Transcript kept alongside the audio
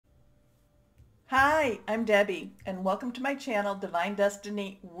Hi, I'm Debbie, and welcome to my channel, Divine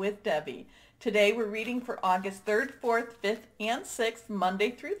Destiny with Debbie. Today we're reading for August 3rd, 4th, 5th, and 6th,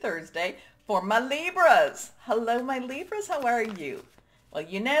 Monday through Thursday, for my Libras. Hello, my Libras, how are you? Well,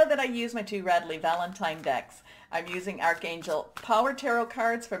 you know that I use my two Radley Valentine decks. I'm using Archangel Power Tarot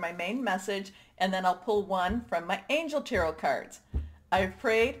cards for my main message, and then I'll pull one from my Angel Tarot cards. I've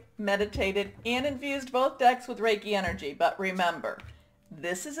prayed, meditated, and infused both decks with Reiki energy, but remember,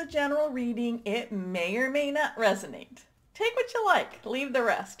 this is a general reading. It may or may not resonate. Take what you like. Leave the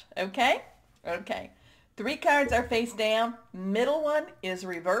rest. Okay? Okay. 3 cards are face down. Middle one is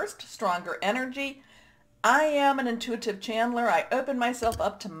reversed. Stronger energy. I am an intuitive channeler. I open myself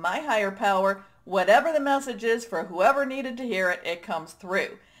up to my higher power. Whatever the message is for whoever needed to hear it, it comes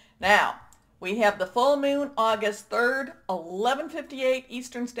through. Now, we have the full moon August 3rd, 11:58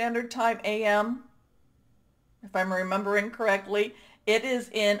 Eastern Standard Time a.m. If I'm remembering correctly. It is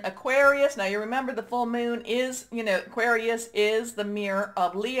in Aquarius. Now you remember the full moon is, Aquarius is the mirror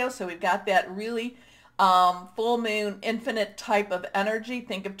of Leo. So we've got that really full moon, infinite type of energy.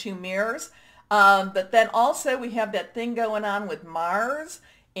 Think of 2 mirrors. But then also we have that thing going on with Mars.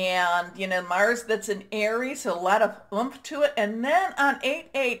 And, Mars that's in Aries. So a lot of oomph to it. And then on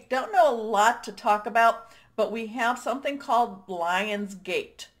 8/8, don't know a lot to talk about, but we have something called Lion's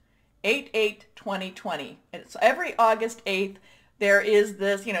Gate. 8/8/2020. It's every August 8th. There is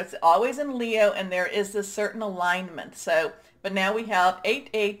this, it's always in Leo, and there is this certain alignment. So, but now we have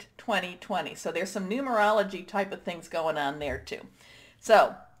 8/8/2020. So there's some numerology type of things going on there too.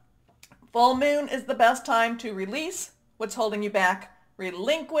 So full moon is the best time to release what's holding you back,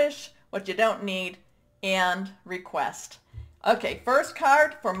 relinquish what you don't need, and request. Okay, first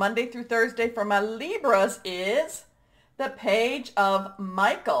card for Monday through Thursday for my Libras is the Page of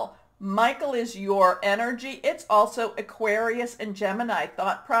Michael. Michael is your energy. It's also Aquarius and Gemini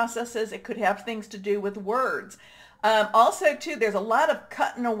thought processes. It could have things to do with words. Also, too, there's a lot of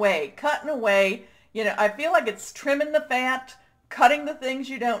cutting away. I feel like it's trimming the fat, cutting the things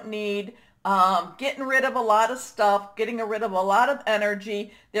you don't need, getting rid of a lot of stuff, getting rid of a lot of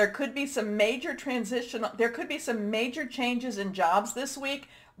energy. There could be some major transition. There could be some major changes in jobs this week,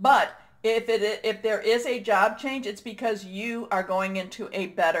 but if there is a job change, it's because you are going into a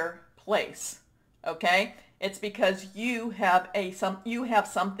better place. Okay? It's because you have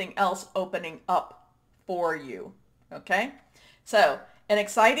something else opening up for you. Okay? So, an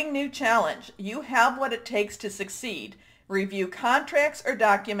exciting new challenge. You have what it takes to succeed. Review contracts or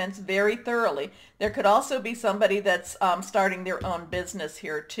documents very thoroughly. There could also be somebody that's starting their own business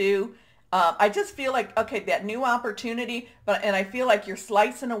here too. I just feel like, okay, that new opportunity, and I feel like you're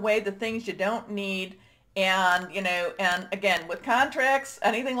slicing away the things you don't need. And, and again, with contracts,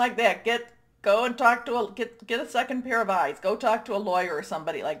 anything like that, go and talk to get a second pair of eyes. Go talk to a lawyer or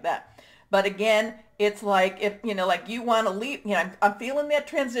somebody like that. But again, it's like, if, like you want to leave, I'm feeling that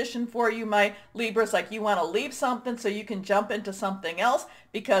transition for you, my Libras, like you want to leave something so you can jump into something else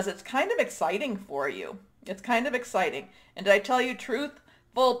because it's kind of exciting for you. It's kind of exciting. And did I tell you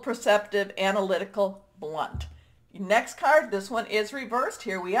truthful, perceptive, analytical, blunt? Next card, this one is reversed.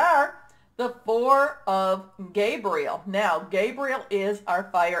 Here we are. The 4 of Gabriel. Now, Gabriel is our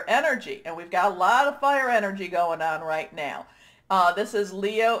fire energy, and we've got a lot of fire energy going on right now. This is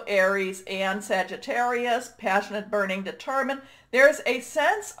Leo, Aries, and Sagittarius, passionate, burning, determined. There's a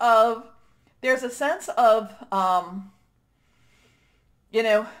sense of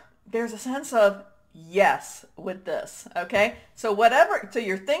yes with this, okay? So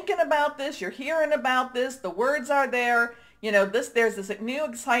you're thinking about this, you're hearing about this, the words are there, there's this new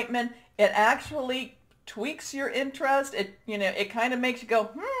excitement. It actually tweaks your interest. It kind of makes you go,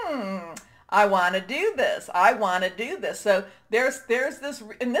 I want to do this. I want to do this. So there's this,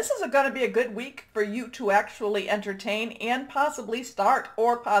 and this is going to be a good week for you to actually entertain and possibly start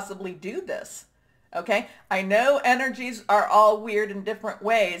or possibly do this. Okay? I know energies are all weird in different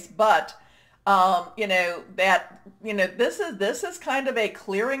ways, but this is kind of a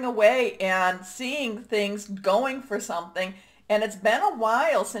clearing away and seeing things going for something. And it's been a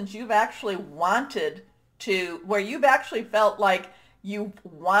while since you've actually wanted to, where you've actually felt like you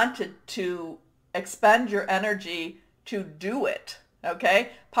wanted to expend your energy to do it.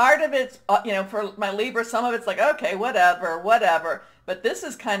 Okay? Part of it's, for my Libra, some of it's like, okay, whatever. But this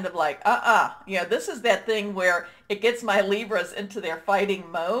is kind of like, this is that thing where it gets my Libras into their fighting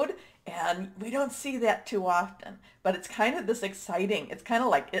mode. And we don't see that too often. But it's kind of this exciting. It's kind of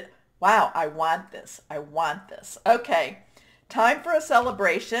like, wow, I want this. Okay. Time for a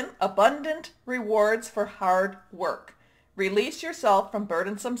celebration. Abundant rewards for hard work. Release yourself from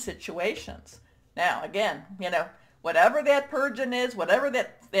burdensome situations. Now, again, whatever that purging is, whatever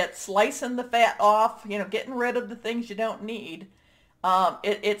that that slicing the fat off, you know, getting rid of the things you don't need.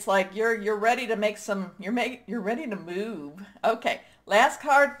 It's like you're ready to make some, you're ready to move. Okay, last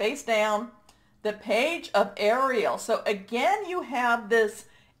card face down, the Page of Ariel. So again, you have this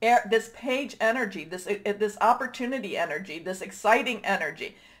page energy, this opportunity energy, this exciting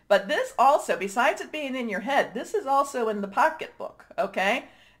energy. But this also, besides it being in your head, this is also in the pocketbook, okay?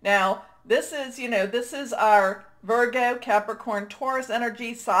 Now, this is, you know, this is our Virgo, Capricorn, Taurus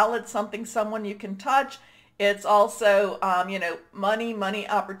energy, solid, something, someone you can touch. It's also, you know, money,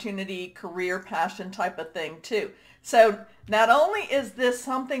 opportunity, career, passion type of thing too. So not only is this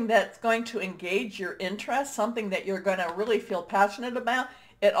something that's going to engage your interest, something that you're going to really feel passionate about,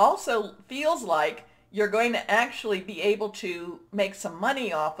 it also feels like you're going to actually be able to make some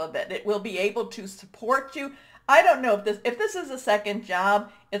money off of it. It will be able to support you. I don't know if this is a second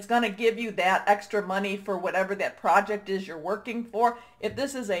job, it's going to give you that extra money for whatever that project is you're working for. If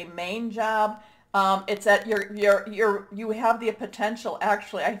this is a main job, it's that you have the potential,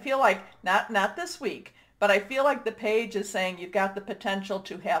 actually, I feel like, not this week, but I feel like the page is saying you've got the potential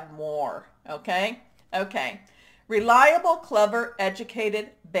to have more, okay? Okay. Reliable, clever, educated,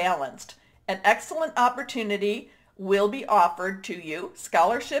 balanced. An excellent opportunity will be offered to you.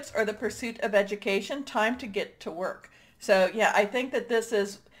 Scholarships or the pursuit of education, time to get to work. So yeah, I think that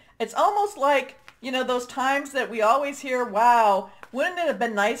it's almost like, you know, those times that we always hear, wow, wouldn't it have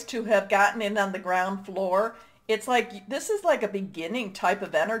been nice to have gotten in on the ground floor? It's like, this is like a beginning type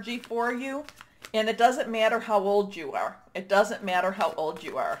of energy for you. And it doesn't matter how old you are. It doesn't matter how old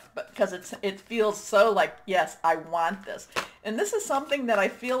you are, but because it feels so like, yes, I want this. And this is something that I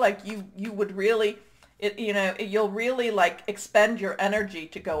feel like you would really, you know, you'll really like expend your energy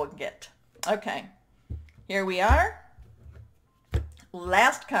to go and get. Okay, here we are.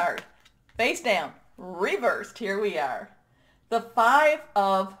 Last card, face down, reversed. Here we are. The Five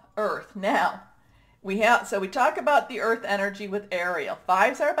of Earth. Now, we talk about the earth energy with Ariel.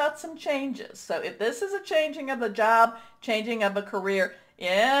 Fives are about some changes. So if this is a changing of a job, changing of a career,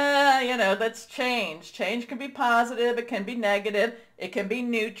 yeah, you know, that's change. Change can be positive, it can be negative, it can be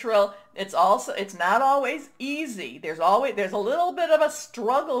neutral. It's not always easy. There's a little bit of a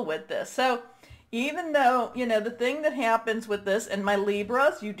struggle with this. So even though, you know, the thing that happens with this, and my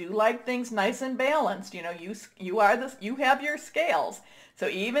Libras, you do like things nice and balanced. You know, you have your scales. So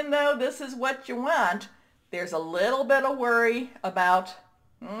even though this is what you want, there's a little bit of worry about,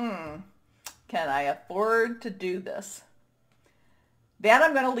 can I afford to do this? That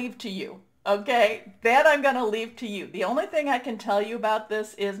I'm going to leave to you, okay? That I'm going to leave to you. The only thing I can tell you about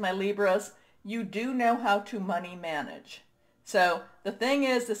this is, my Libras, you do know how to money manage. So the thing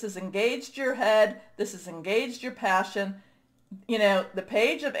is, this has engaged your head. This has engaged your passion. You know, the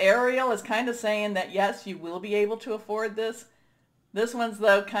Page of Ariel is kind of saying that, yes, you will be able to afford this. This one's,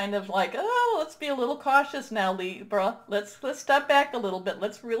 though, kind of like, oh, let's be a little cautious now, Libra. Let's step back a little bit.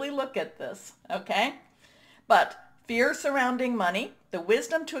 Let's really look at this, okay? But fear surrounding money, the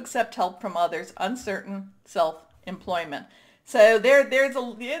wisdom to accept help from others, uncertain self-employment. So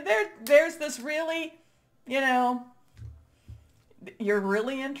there's this really, you know, you're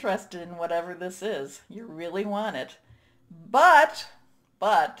really interested in whatever this is. You really want it. But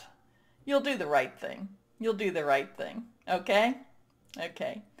you'll do the right thing. You'll do the right thing, okay?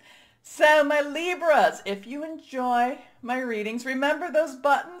 Okay. So my Libras, if you enjoy my readings, remember those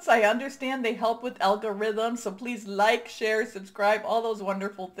buttons. I understand they help with algorithms, so please like, share, subscribe, all those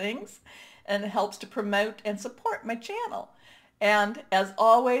wonderful things. And it helps to promote and support my channel. And as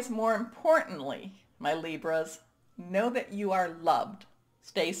always, more importantly, my Libras, know that you are loved.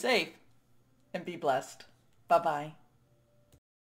 Stay safe and be blessed. Bye-bye.